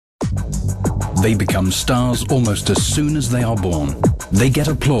They become stars almost as soon as they are born. They get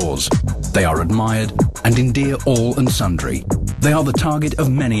applause. They are admired and endear all and sundry. They are the target of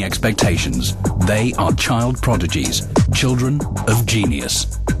many expectations. They are child prodigies, children of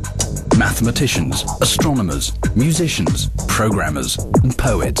genius. Mathematicians, astronomers, musicians, programmers, and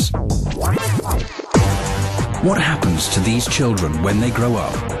poets. What happens to these children when they grow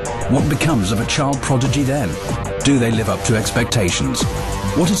up? What becomes of a child prodigy then? Do they live up to expectations?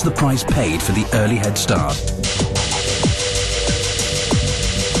 What is the price paid for the early head start?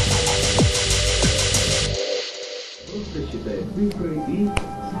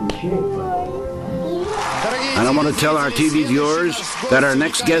 And I want to tell our TV viewers that our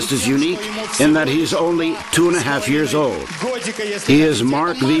next guest is unique in that he's only 2.5 years old. He is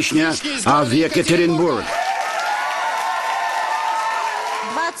Mark Vishnya of Ekaterinburg.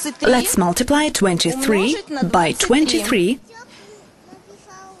 Let's multiply 23 by 23.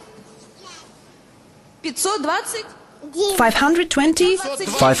 520.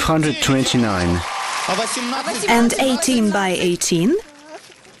 529. And 18 by 18.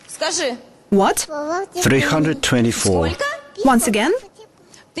 What? 324. Once again?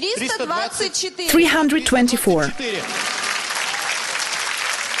 324.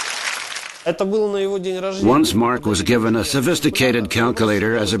 Once Mark was given a sophisticated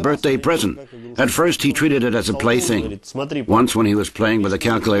calculator as a birthday present. At first he treated it as a plaything. Once when he was playing with the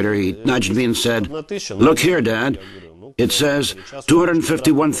calculator, he nudged me and said, "Look here, Dad. It says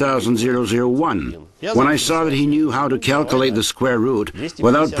 251,001. When I saw that he knew how to calculate the square root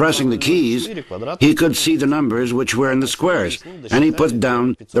without pressing the keys, he could see the numbers which were in the squares, and he put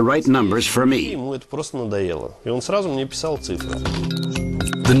down the right numbers for me."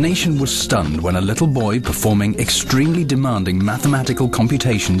 The nation was stunned when a little boy performing extremely demanding mathematical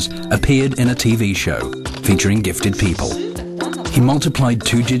computations appeared in a TV show featuring gifted people. He multiplied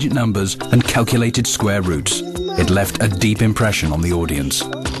two-digit numbers and calculated square roots. It left a deep impression on the audience.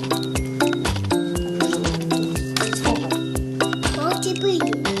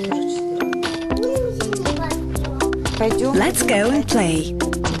 Let's go and play.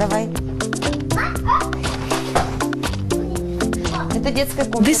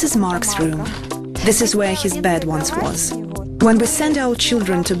 This is Mark's room. This is where his bed once was. When we send our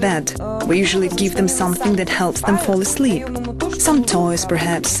children to bed, we usually give them something that helps them fall asleep. Some toys,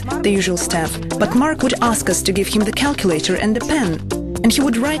 perhaps, the usual stuff. But Mark would ask us to give him the calculator and the pen, and he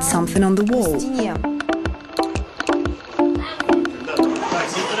would write something on the wall.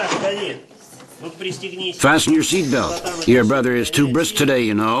 Fasten your seatbelt. Your brother is too brisk today,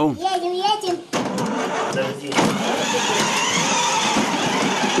 you know.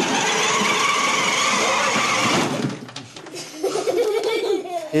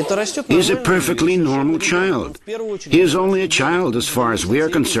 He's a perfectly normal child. He is only a child as far as we are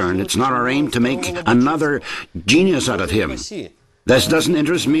concerned. It's not our aim to make another genius out of him. This doesn't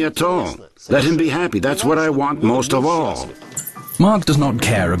interest me at all. Let him be happy. That's what I want most of all. Mark does not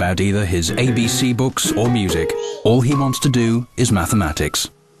care about either his ABC books or music. All he wants to do is mathematics.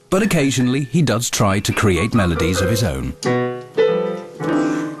 But occasionally he does try to create melodies of his own.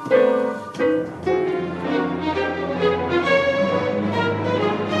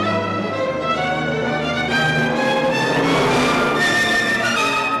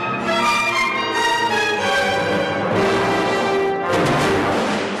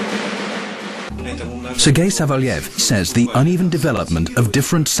 Sergei Savalyev says the uneven development of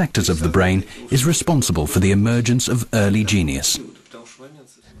different sectors of the brain is responsible for the emergence of early genius.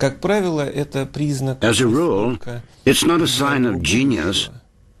 As a rule, it's not a sign of genius,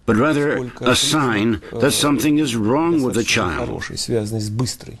 but rather a sign that something is wrong with the child.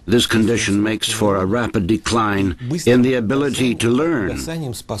 This condition makes for a rapid decline in the ability to learn.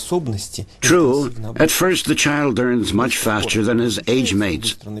 True, at first the child learns much faster than his age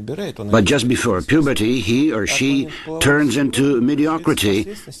mates, but just before puberty he or she turns into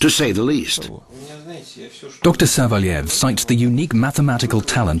mediocrity, to say the least. Dr. Savalyev cites the unique mathematical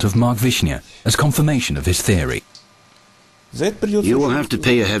talent of Mark Vishnya as confirmation of his theory. You will have to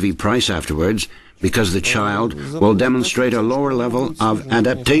pay a heavy price afterwards, because the child will demonstrate a lower level of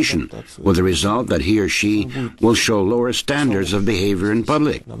adaptation, with the result that he or she will show lower standards of behavior in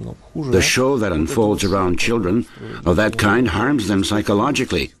public. The show that unfolds around children of that kind harms them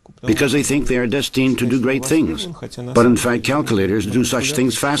psychologically, because they think they are destined to do great things. But in fact, calculators do such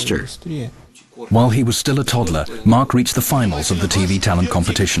things faster. While he was still a toddler, Mark reached the finals of the TV talent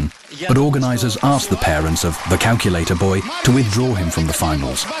competition. But organizers asked the parents of the calculator boy to withdraw him from the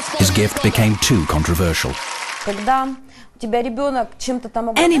finals. His gift became too controversial.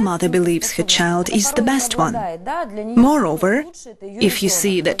 Any mother believes her child is the best one. Moreover, if you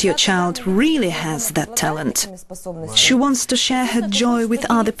see that your child really has that talent, she wants to share her joy with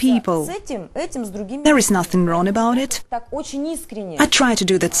other people. There is nothing wrong about it. I tried to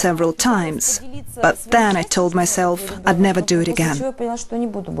do that several times, but then I told myself I'd never do it again.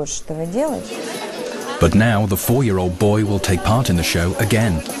 But now the 4-year-old boy will take part in the show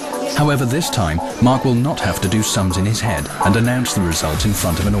again. However, this time, Mark will not have to do sums in his head and announce the results in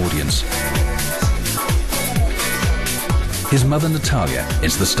front of an audience. His mother, Natalia,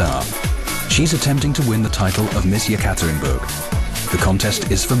 is the star. She's attempting to win the title of Miss Ekaterinburg. The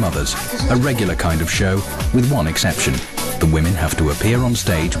contest is for mothers, a regular kind of show, with one exception. The women have to appear on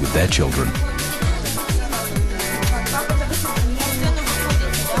stage with their children.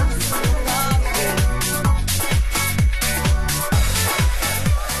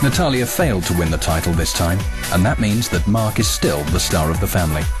 Natalia failed to win the title this time, and that means that Mark is still the star of the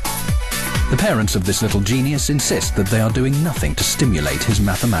family. The parents of this little genius insist that they are doing nothing to stimulate his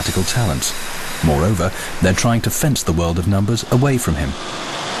mathematical talents. Moreover, they're trying to fence the world of numbers away from him.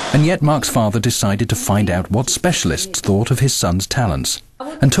 And yet Mark's father decided to find out what specialists thought of his son's talents,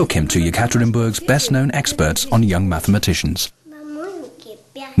 and took him to Ekaterinburg's best-known experts on young mathematicians.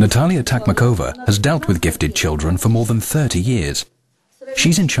 Natalia Takmakova has dealt with gifted children for more than 30 years.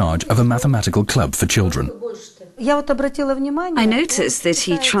 She's in charge of a mathematical club for children. I noticed that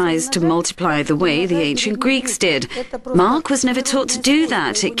he tries to multiply the way the ancient Greeks did. Mark was never taught to do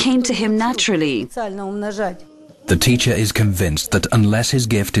that. It came to him naturally. The teacher is convinced that unless his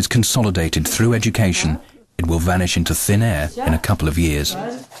gift is consolidated through education, it will vanish into thin air in a couple of years.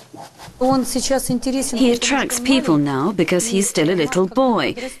 He attracts people now because he's still a little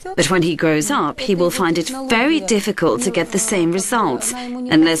boy. But when he grows up, he will find it very difficult to get the same results,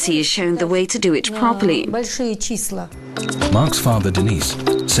 unless he is shown the way to do it properly. Mark's father, Denise,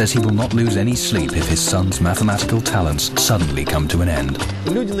 says he will not lose any sleep if his son's mathematical talents suddenly come to an end.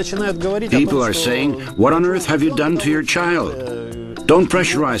 People are saying, "What on earth have you done to your child?" Don't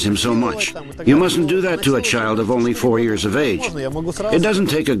pressurize him so much. You mustn't do that to a child of only 4 years of age. It doesn't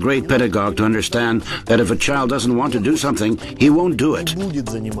take a great pedagogue to understand that if a child doesn't want to do something, he won't do it.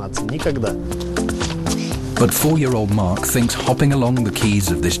 But 4-year-old Mark thinks hopping along the keys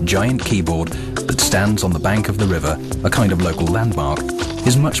of this giant keyboard that stands on the bank of the river, a kind of local landmark,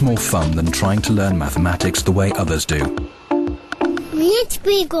 is much more fun than trying to learn mathematics the way others do.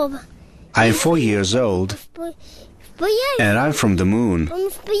 I'm 4 years old, and I'm from the moon.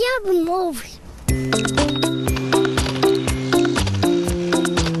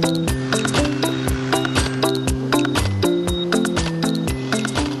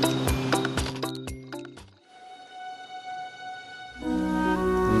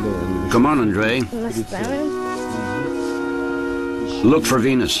 Come on, Andrei. Look for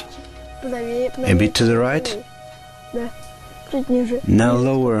Venus. A bit to the right. Now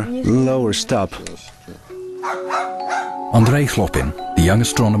lower, lower, stop. Andrei Chlopin, the young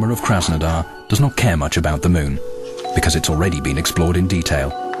astronomer of Krasnodar, does not care much about the moon, because it's already been explored in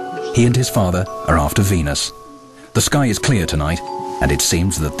detail. He and his father are after Venus. The sky is clear tonight, and it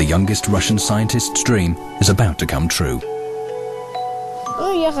seems that the youngest Russian scientist's dream is about to come true.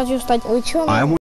 I